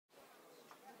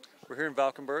We're here in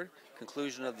Valkenburg,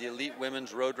 conclusion of the Elite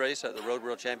Women's Road Race at the Road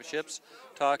World Championships,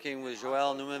 talking with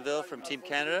Joelle Numainville from Team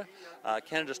Canada,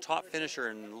 Canada's top finisher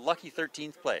in lucky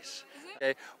 13th place.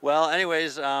 Okay. Well,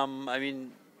 anyways, I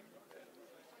mean,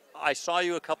 I saw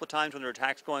you a couple of times when there were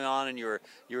attacks going on, and you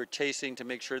were chasing to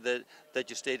make sure that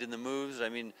you stayed in the moves. I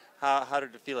mean, how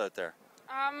did it feel out there?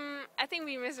 I think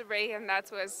we missed a break, and that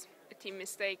was a team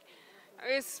mistake.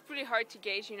 It's pretty hard to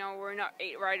gauge, you know, we're not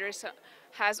 8 riders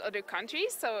has other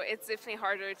countries, so it's definitely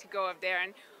harder to go up there.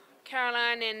 And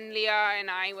Caroline and Leah and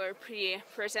I were pretty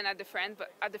present at the front,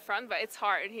 but it's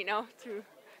hard, you know, to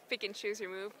pick and choose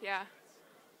your move. Yeah.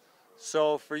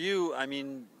 So for you, I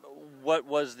mean, what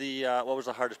was the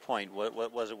hardest point?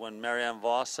 What was it when Marianne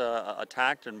Vos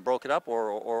attacked and broke it up,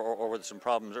 or were there some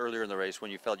problems earlier in the race when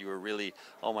you felt you were really,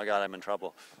 oh my God, I'm in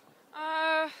trouble?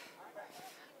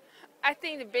 I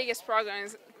think the biggest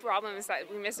problem is that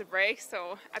we missed a break.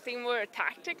 So I think more a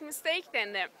tactic mistake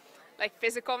than the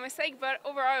physical mistake. But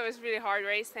overall, it was a really hard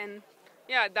race, and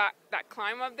yeah, that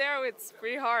climb up there, it's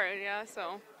pretty hard. Yeah,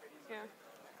 so yeah.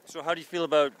 So how do you feel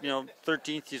about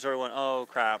 13th? You sort of went, oh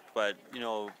crap, but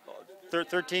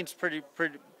 13th's pretty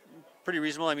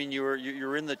reasonable. I mean, you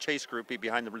were in the chase group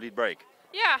behind the lead break.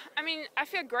 Yeah, I mean, I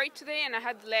feel great today, and I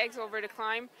had the legs over the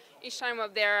climb. Each time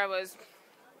up there, I was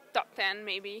top 10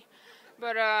 maybe.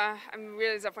 But I'm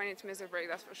really disappointed to miss a break,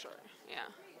 that's for sure. Yeah.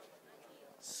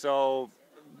 So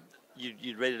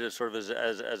you'd rated it sort of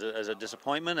as a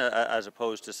disappointment, as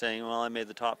opposed to saying, well, I made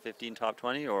the top 15, top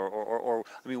 20, or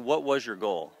I mean, what was your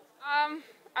goal?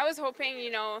 I was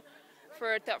hoping,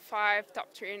 for a top 5,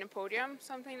 top 3 in the podium,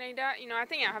 something like that. I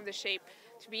think I have the shape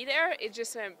to be there. It's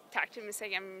just a tactical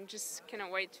mistake. I'm just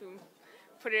cannot wait to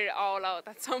put it all out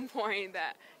at some point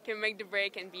that can make the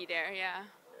break and be there. Yeah.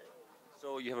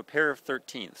 So you have a pair of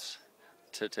 13ths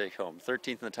to take home. 13th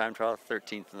in the time trial,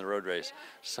 13th in the road race.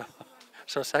 So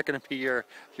is that going to be your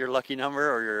lucky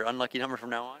number or your unlucky number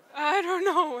from now on? I don't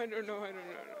know.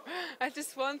 I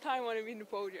just one time want to be in the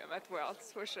podium at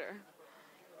Worlds for sure.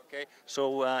 Okay.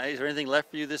 So is there anything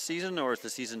left for you this season, or is the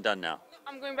season done now?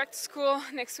 I'm going back to school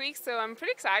next week, so I'm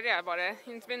pretty excited about it.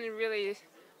 It's been a really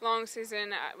long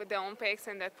season with the Olympics,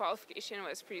 and that qualification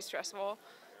was pretty stressful.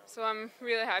 So I'm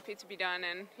really happy to be done,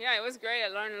 and yeah, it was great. I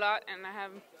learned a lot, and I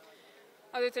have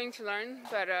other things to learn.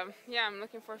 But yeah, I'm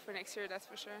looking forward for next year, that's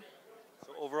for sure.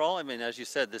 So overall, I mean, as you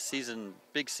said, this season,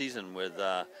 big season with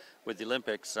the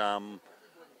Olympics. How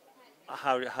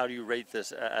do you rate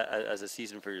this as a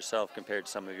season for yourself compared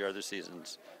to some of your other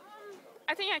seasons?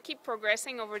 I think I keep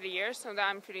progressing over the years, so that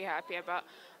I'm pretty happy about.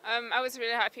 I was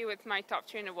really happy with my top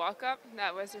 3 in the World Cup.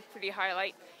 That was a pretty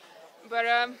highlight. But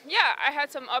yeah, I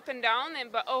had some up and down,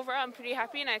 but overall I'm pretty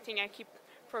happy, and I think I keep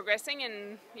progressing,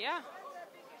 and yeah,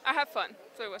 I have fun,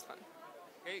 so it was fun.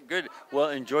 Okay, good. Well,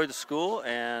 enjoy the school,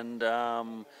 and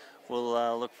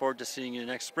we'll look forward to seeing you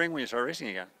next spring when you start racing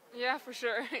again. Yeah, for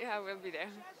sure. Yeah, we'll be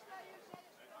there.